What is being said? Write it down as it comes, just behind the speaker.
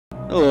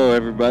Hello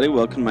everybody,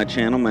 welcome to my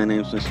channel. My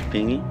name is Mr.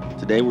 Pingy.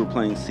 Today we're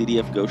playing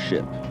CDF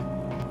Ghostship.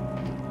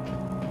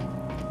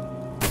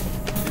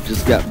 We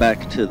just got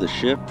back to the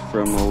ship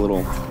from a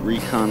little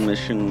recon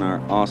mission in our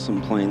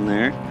awesome plane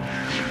there.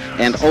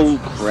 And oh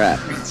crap.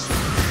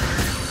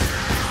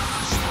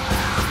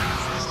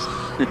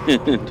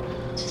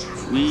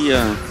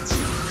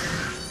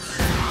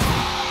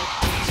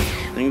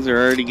 Things are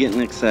already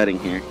getting exciting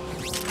here.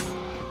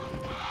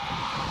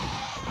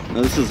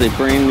 Now this is a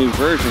brand new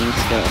version.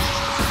 It's got a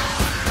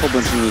whole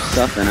bunch of new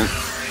stuff in it.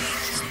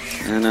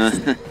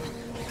 And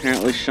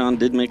apparently Shaun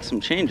did make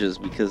some changes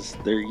because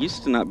there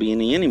used to not be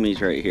any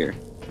enemies right here.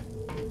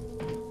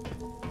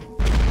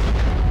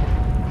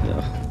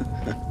 So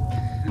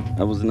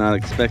I was not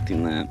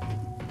expecting that.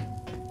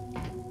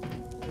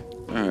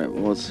 Alright,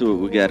 well let's see what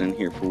we got in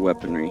here for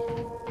weaponry.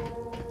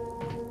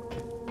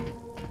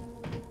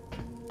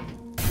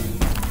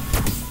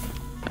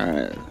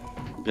 Alright,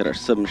 we got our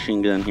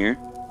submachine gun here.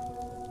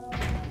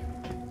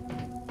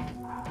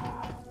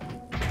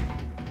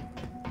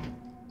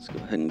 Go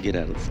ahead and get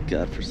out of this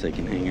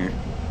godforsaken hangar.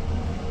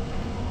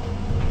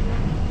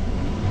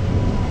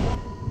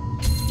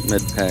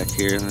 Med pack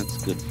here,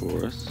 that's good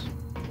for us.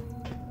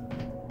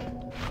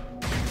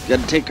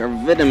 Gotta take our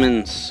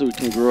vitamins so we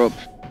can grow up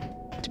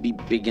to be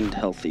big and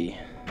healthy.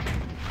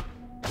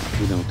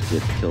 We don't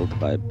get killed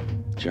by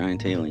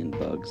giant alien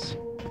bugs.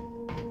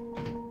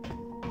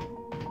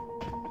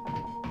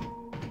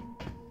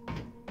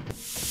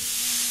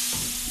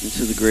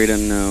 Into the great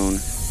unknown.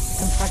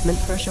 Compartment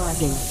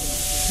pressurizing.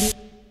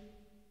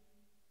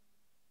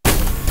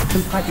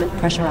 Compartment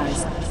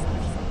pressurized.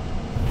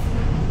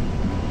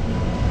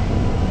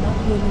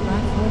 Non-human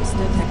life forms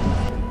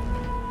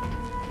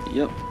detected.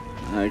 Yep,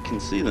 I can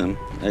see them.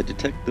 I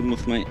detect them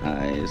with my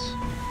eyes.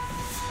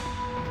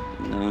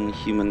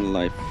 Non-human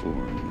life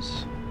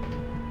forms.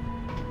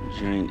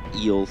 Giant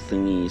eel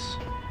thingies.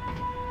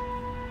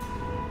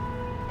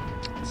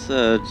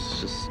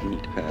 Let's just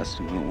sneak past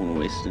them. I don't want to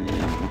waste any of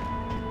them. I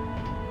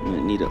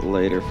might need it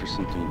later for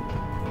something.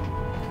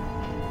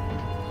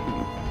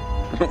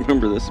 I don't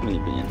remember this many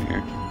being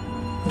here.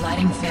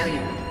 Lighting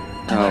failure.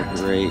 Oh,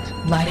 great.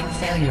 Lighting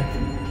failure.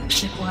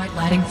 Shipwide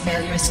lighting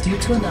failure is due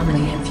to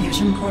anomaly in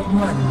fusion core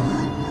 1.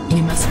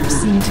 You must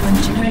proceed to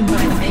engineering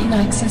by the main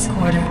access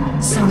corridor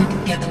so we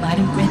can get the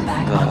lighting grid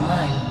back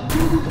online.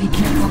 Be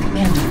careful,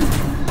 Commander.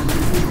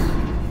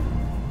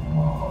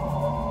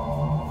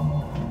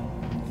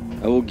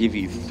 I will give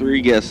you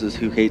 3 guesses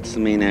who hates the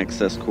main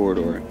access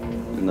corridor,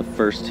 and the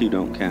first 2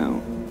 don't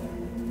count.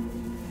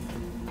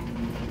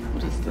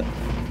 What is that?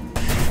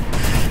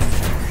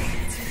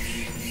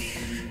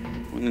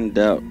 When in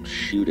doubt,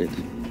 shoot it.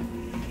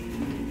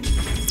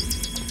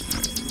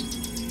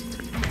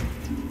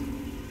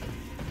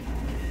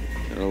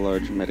 Got a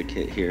large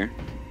medikit here,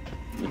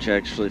 which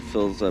actually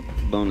fills up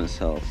bonus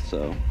health,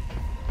 so.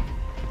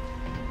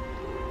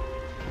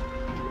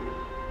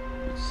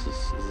 Is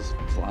this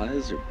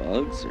flies or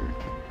bugs or?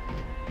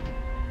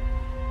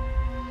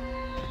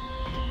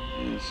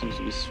 Yeah, it seems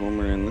to be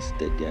swarming in this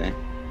dead guy.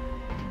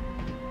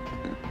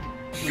 Huh.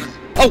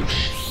 Oh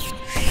shit!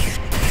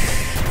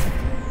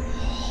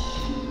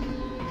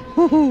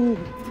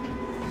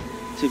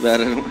 Too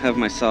bad I don't have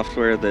my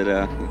software that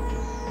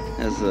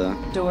has a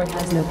door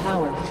has no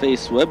power.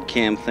 Face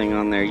webcam thing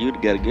on there.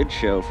 You'd got a good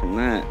show from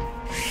that.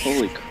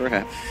 Holy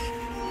crap.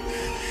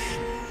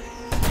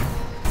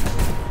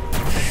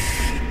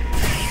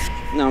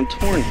 Now I'm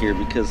torn here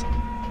because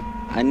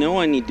I know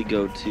I need to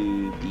go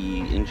to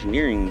the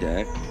engineering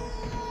deck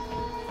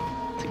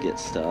to get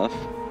stuff.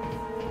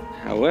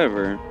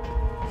 However,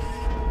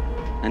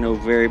 I know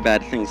very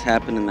bad things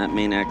happen in that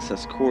main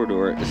access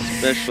corridor,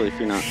 especially if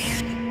you're not,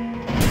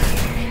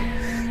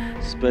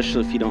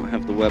 especially if you don't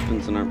have the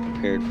weapons and aren't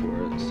prepared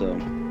for it. So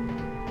I'm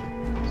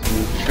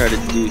gonna try to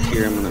do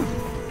here. I'm gonna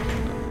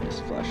this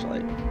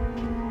flashlight.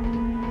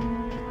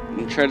 I'm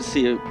gonna try to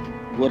see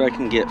what I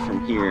can get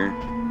from here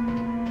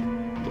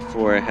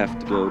before I have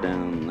to go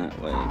down that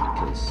way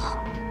because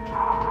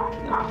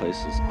that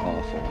place is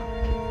awful.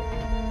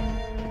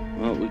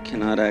 Well, we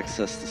cannot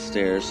access the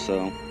stairs,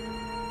 so.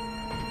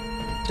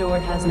 Door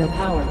has no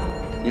power.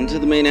 Into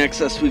the main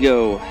access we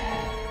go.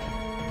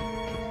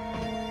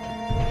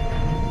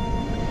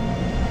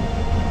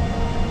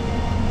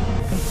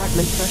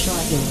 Compartment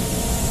pressurizing.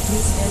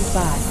 Please stand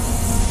by.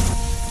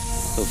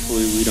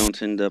 Hopefully we don't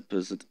end up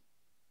as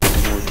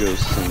more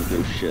ghosts on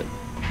ghost ship.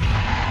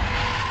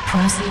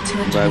 Proceed to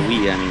By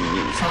we, I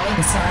mean follow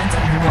the signs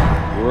on the wall.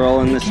 we're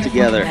all in this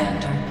together.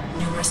 Commander.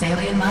 Numerous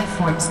alien life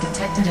forms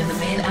detected in the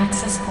main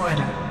access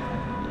corridor.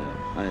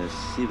 Yeah, I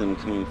see them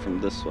coming from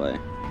this way.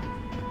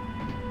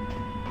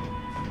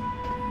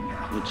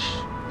 Which,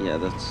 yeah,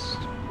 that's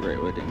the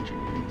right way to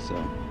engineering, so.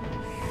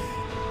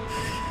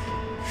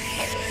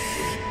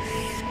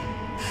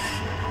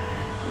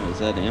 Oh, is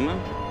that ammo?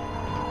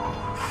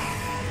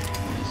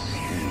 Nice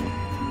ammo.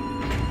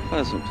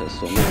 Plasma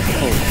pistol.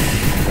 Oh,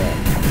 crap.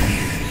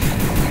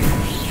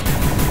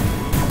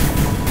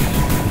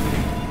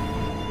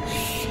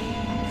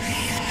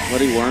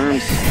 Bloody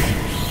worms.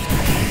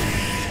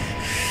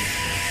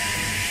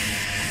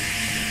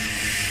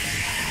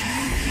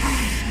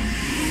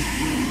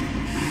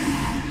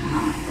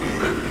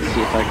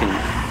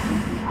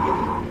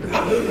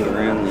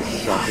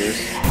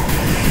 reactors.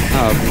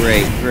 Oh,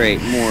 great,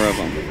 great, more of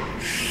them.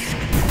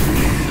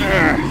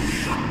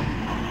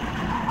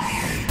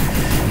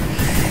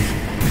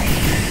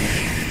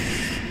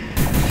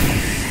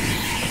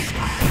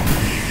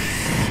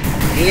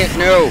 Dang it,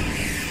 no!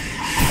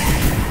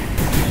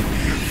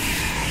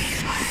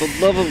 For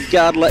the love of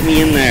God, let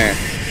me in there.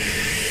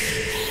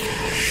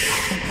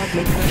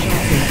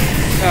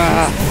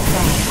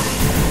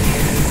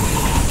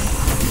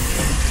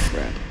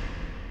 Crap.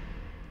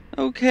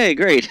 Okay,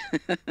 great.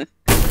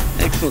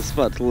 Excellent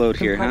spot to load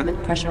here, huh?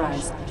 Compartment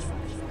pressurized.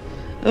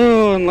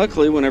 Oh, and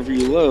luckily, whenever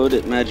you load,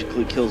 it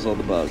magically kills all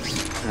the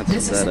bugs. That's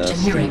This what is that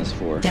engineering. is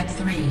for. Depth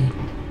 3.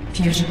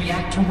 Fusion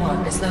Reactor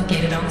 1 is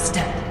located on this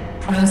deck.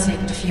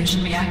 Proceed to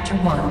Fusion Reactor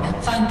 1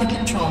 and find the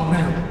control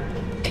room.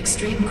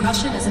 Extreme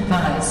caution is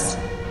advised.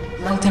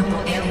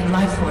 Low-temporal alien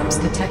life forms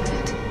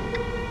detected.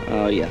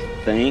 Oh, you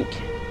think?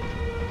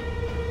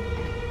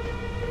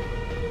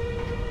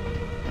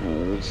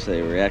 Let's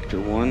say Reactor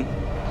 1.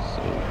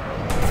 So.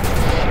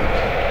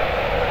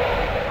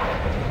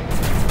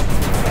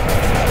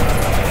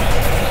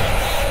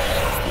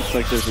 Looks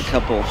like there's a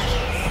couple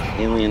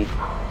alien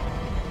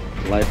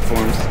life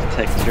forms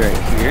detected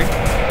right here.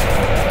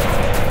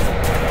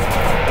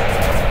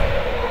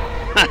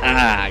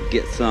 Haha,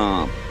 get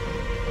some.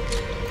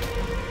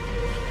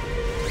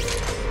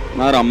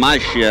 Not on my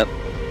ship.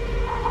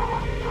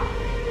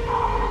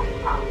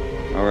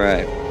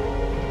 Alright.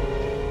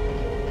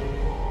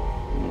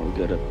 We'll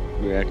go to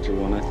Reactor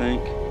 1, I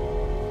think.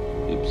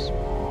 Oops.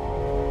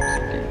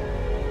 Okay.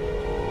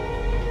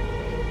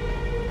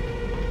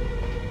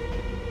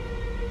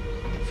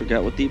 I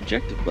forgot what the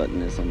objective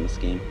button is on this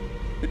game.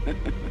 I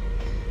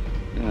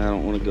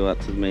don't want to go out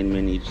to the main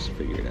menu, just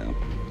figure it out.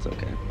 It's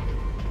okay.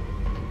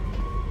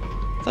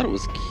 I thought it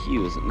was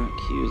Q. Is it not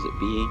Q? Is it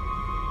B?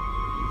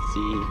 C?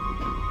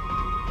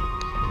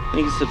 I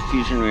think it's a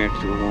Fusion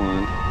Reactor 1.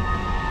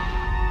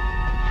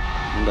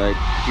 And I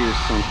hear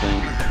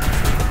something.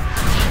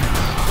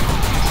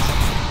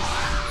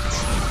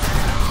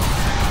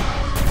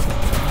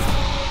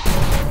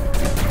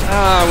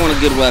 Ah, I want a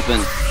good weapon.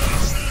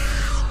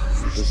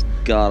 This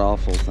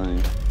god-awful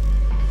thing.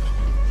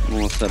 I'm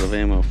almost out of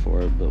ammo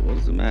for it, but what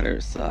does it matter?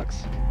 It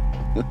sucks.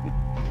 Okay.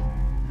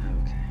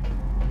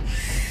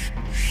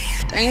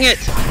 Dang it!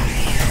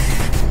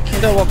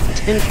 Can't I walk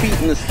 10 feet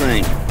in this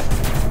thing?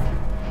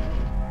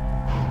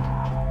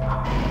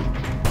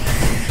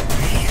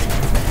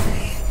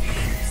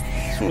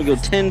 I want to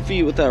go 10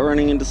 feet without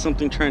running into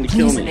something trying to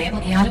kill Please me.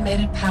 enable the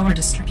automated power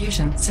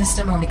distribution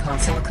system on the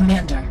console,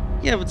 Commander.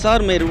 Yeah, if it's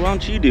automated, why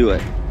don't you do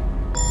it?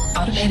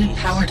 Automated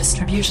power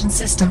distribution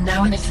system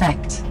now in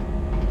effect.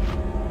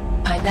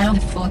 I now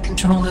have full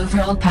control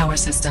over all power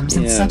systems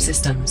and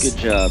subsystems. Good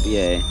job,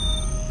 yay.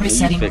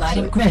 Resetting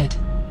lighting grid.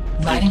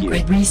 Lighting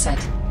grid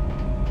reset.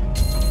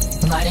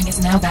 Lighting is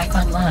now back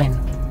online.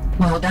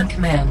 Well done,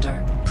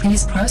 Commander.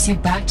 Please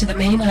proceed back to the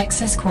main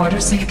access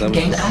quarters so you can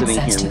gain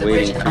access to the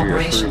bridge and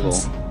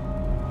operations.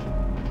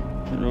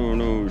 No,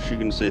 no, is she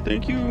gonna say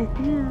thank you?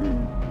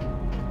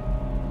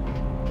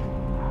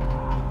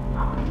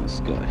 Let's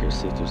go out here,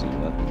 see if there's any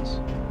weapons.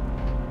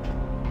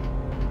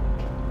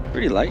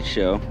 Pretty light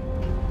show.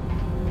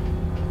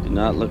 Do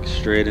not look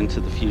straight into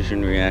the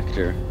fusion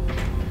reactor.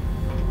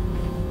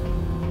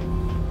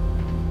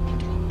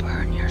 It will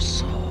burn your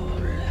soul.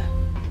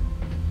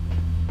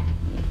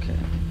 Okay.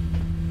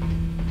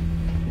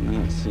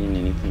 Not seeing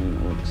anything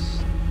that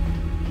looks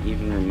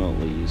even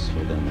remotely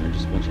useful down there.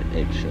 Just a bunch of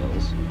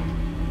eggshells.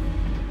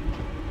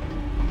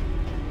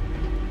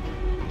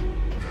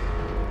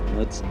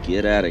 Let's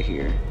get out of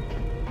here.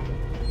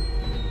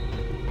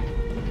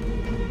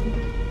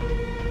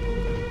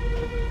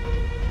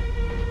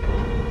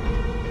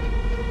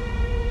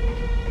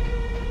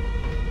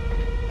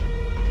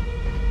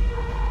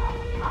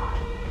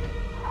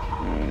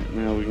 Alright,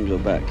 now we can go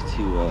back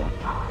to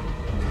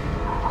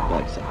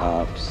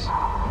ops.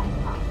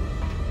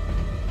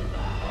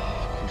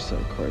 Of course that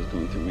requires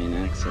going through main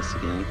access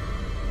again.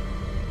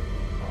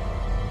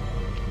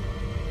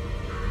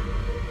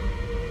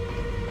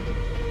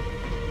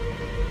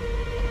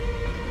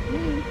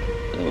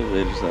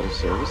 Elevator's out of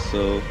service,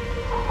 so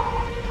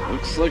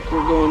looks like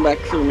we're going back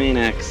through main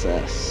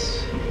access.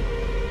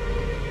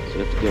 So we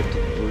have to go up to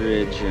the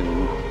bridge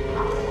and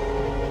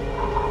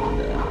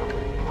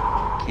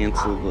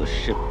cancel the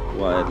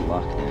ship-wide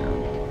lockdown.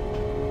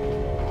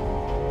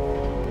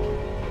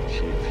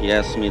 If you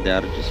ask me,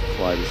 that would just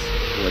fly this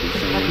bloody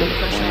thing into the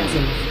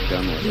plane.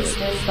 Done with Please it.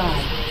 stand by.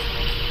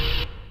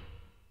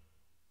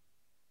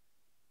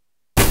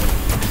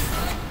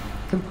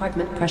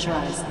 Compartment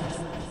pressurized.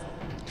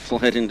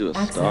 Flight into a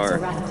Access star.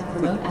 erect.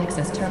 Remote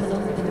access terminal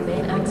in the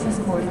main access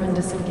corridor and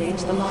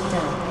disengage the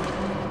lockdown.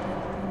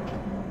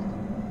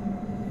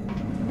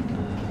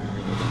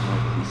 I don't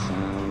like these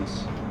sounds.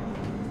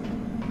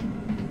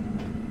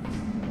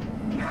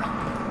 I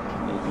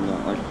do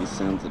not like these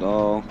sounds at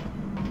all.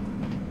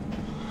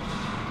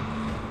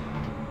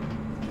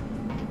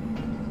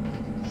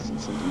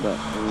 Something about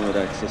remote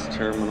access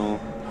terminal.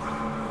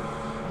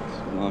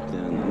 So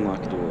Lockdown,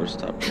 unlock doors,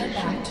 top Turn position.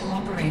 back to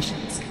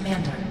operations,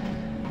 Commander.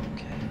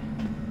 Okay.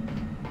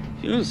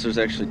 If you notice, there's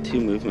actually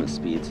 2 movement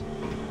speeds.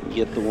 You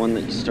get the one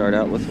that you start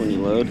out with when you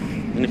load,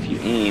 and if you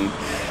aim,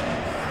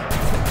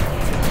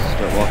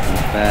 start walking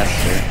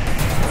faster.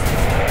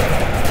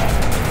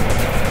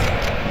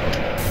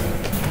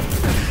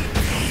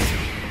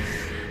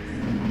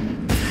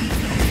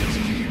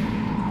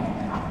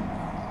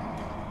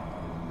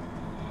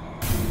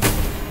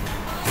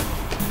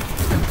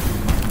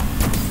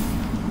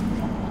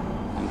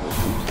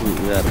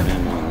 Out of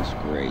ammo, and that's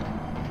great.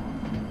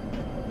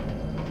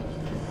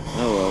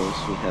 Oh well, at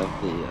least we have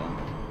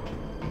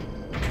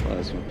the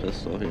plasma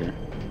pistol here.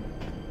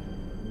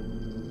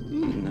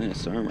 Ooh,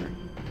 nice armor.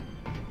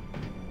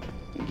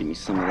 Give me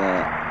some of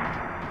that.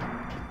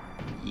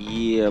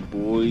 Yeah,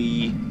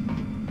 boy.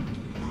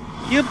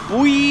 Yeah,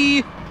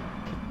 boy!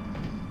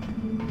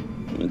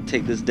 I'm gonna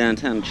take this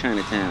downtown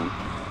Chinatown.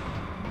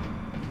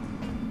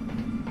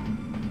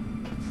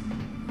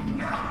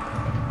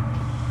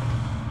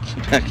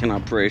 Back in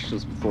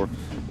operations before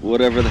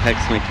whatever the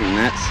heck's making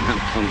that sound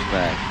comes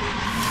back.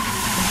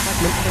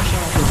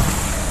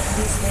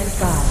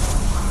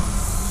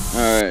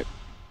 Alright.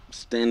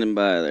 Standing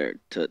by there,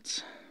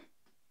 toots.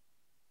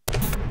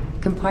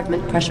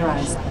 Compartment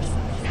pressurized.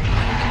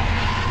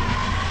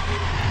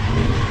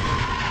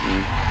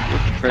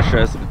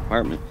 Pressurize the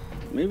compartment.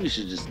 Maybe we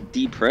should just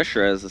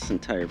depressurize this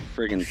entire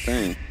friggin'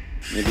 thing.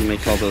 Maybe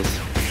make all those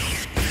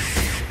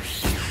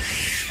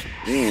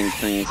alien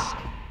things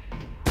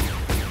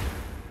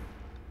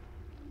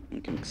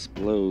can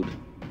explode.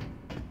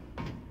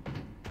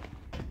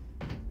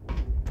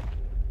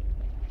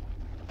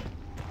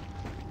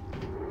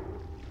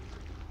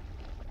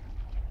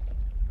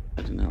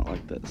 I do not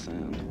like that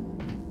sound.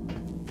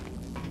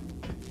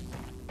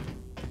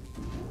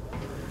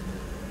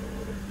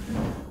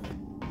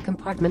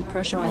 Compartment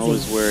pressurizing. I'm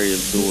always wary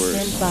of doors.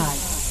 Stand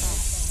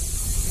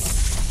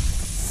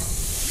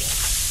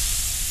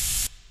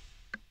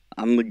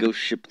by. I'm the ghost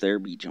ship. There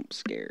be jump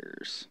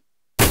scares.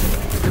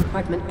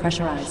 Compartment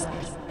pressurized.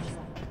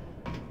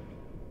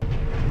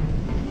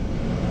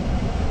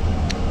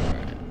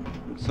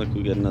 Looks like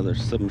we got another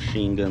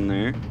submachine gun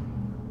there.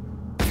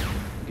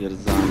 We got a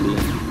zombie.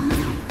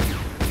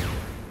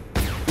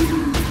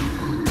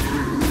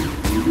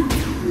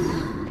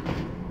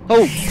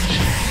 Oh!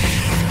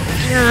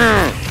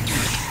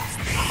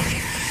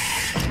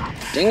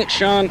 Dang it,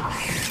 Shaun!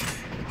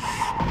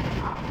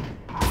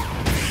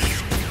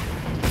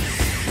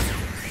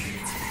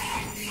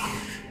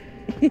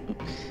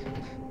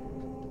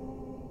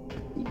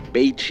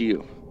 Bait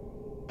you.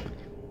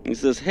 He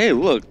says, hey,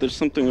 look, there's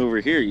something over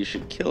here, you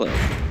should kill it.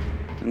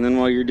 And then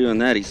while you're doing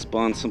that, he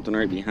spawns something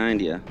right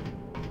behind you.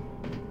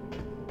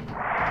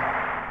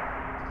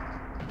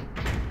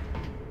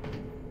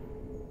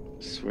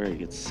 I swear he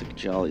gets sick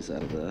jollies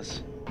out of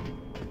this.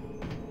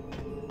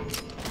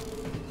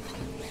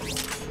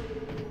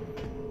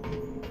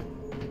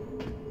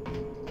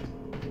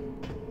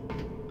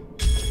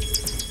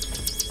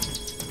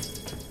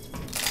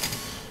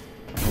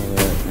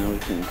 Alright, now we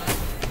can...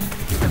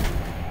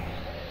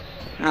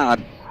 Ah,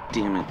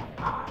 damn it.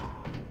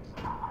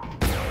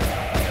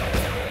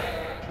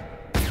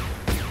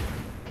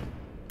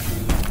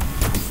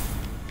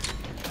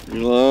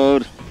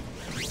 Reload.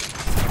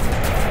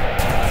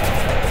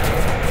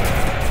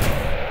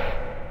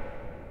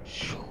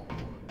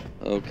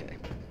 Okay.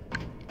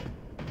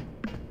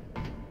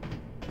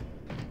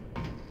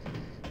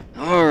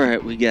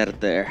 Alright, we got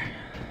it there.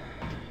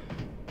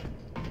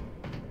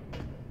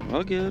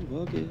 All good,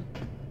 all good.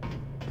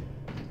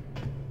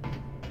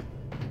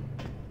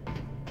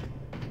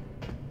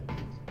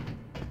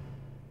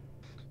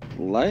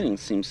 The lighting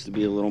seems to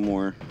be a little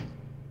more,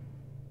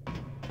 I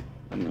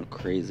don't know,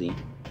 crazy.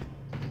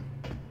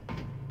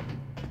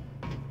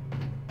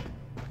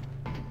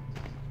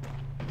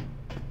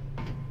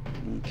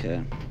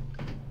 Okay.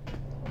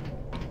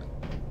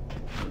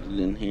 Put it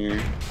in here.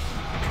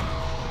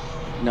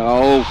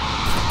 No!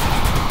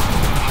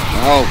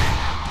 No!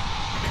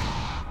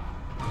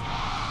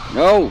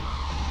 No!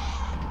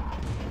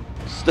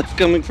 Stuff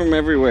coming from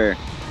everywhere.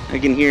 I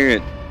can hear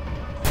it.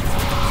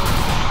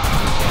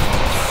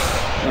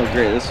 Oh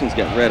great, this one's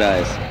got red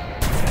eyes.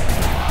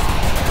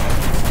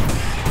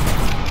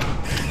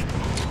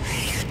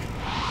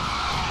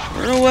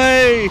 Run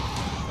away!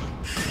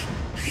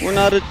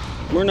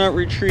 We're not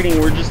retreating,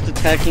 we're just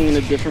attacking in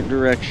a different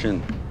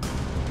direction.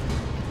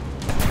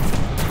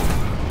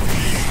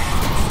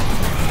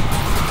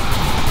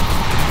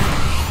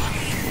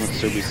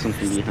 Must there be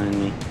something behind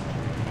me?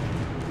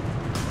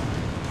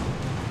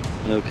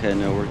 Okay,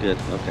 no, we're good.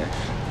 Okay.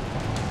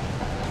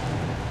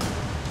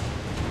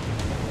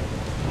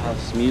 Oh,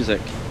 this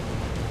music.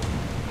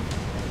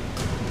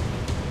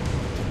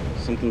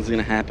 Something's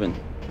gonna happen.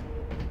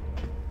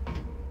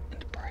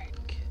 And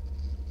break.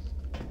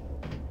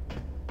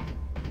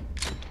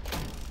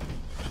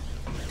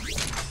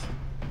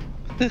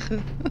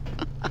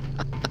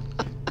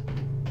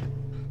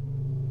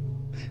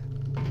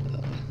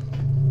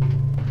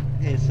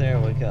 Hey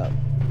Sarah, wake up.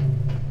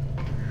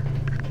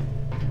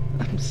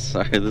 I'm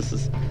sorry, this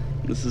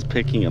is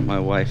picking up my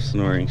wife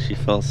snoring. She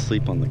fell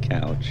asleep on the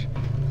couch.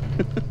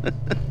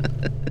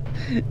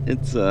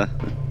 It's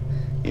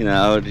you know,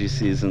 allergy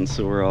season,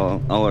 so we're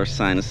all our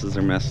sinuses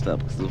are messed up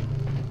because the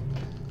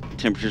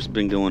temperature's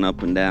been going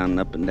up and down,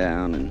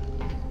 and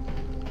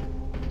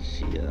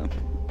she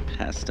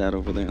passed out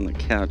over there on the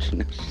couch, and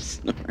now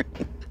she's snoring.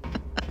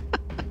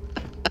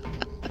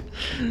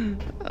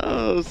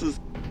 Oh, this is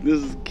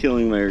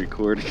killing my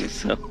recording.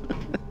 So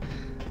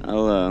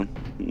I'll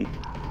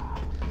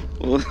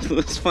well,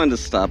 let's find a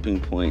stopping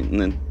point,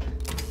 and then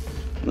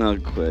I'll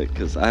quit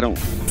because I don't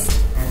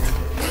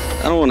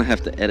want to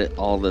have to edit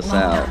all this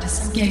out.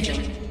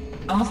 Disengaging.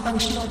 All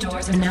functional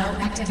doors are now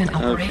active in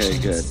operations.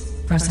 Okay, good.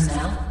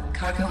 Personnel,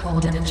 cargo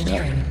hold, and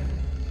engineering.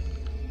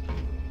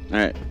 All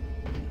right,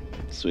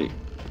 sweet.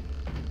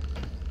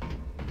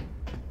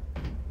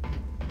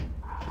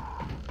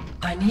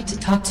 I need to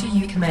talk to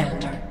you,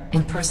 Commander,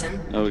 in person.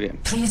 Okay.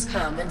 Please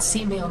come and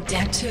see me on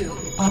Deck 2,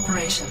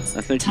 operations.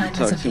 I think you'd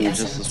talk to me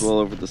just as well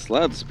over this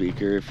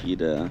loudspeaker if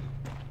you'd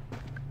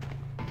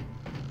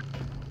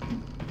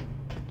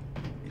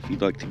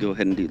like to go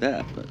ahead and do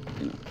that, but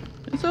you know,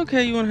 it's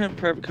okay. You want to have a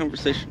private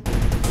conversation.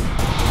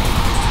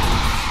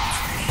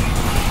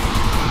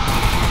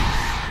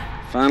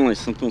 Finally,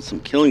 something with some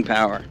killing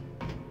power.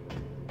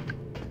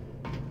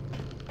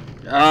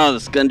 Ah,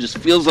 this gun just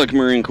feels like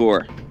Marine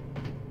Corps.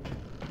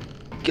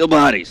 Kill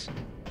bodies.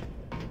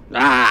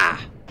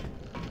 Ah!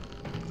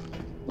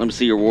 Let me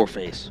see your war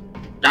face.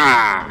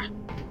 Ah!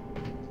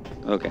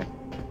 Okay.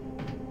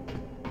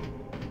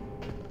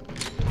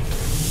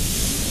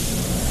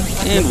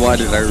 And why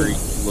did I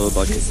reload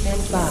like it?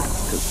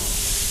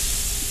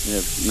 Because we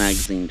have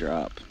magazine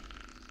drop.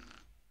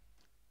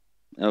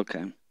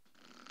 Okay.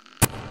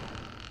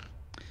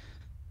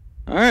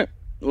 Alright.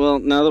 Well,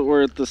 now that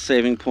we're at the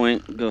saving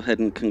point, we'll go ahead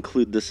and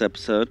conclude this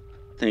episode.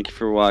 Thank you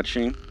for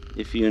watching.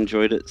 If you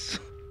enjoyed it,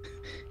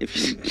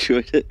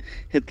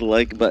 hit the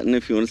like button.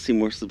 If you want to see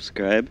more,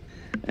 subscribe.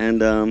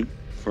 And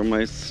for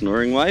my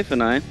snoring wife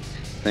and I,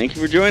 thank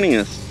you for joining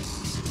us.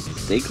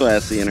 Stay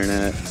classy,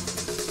 Internet.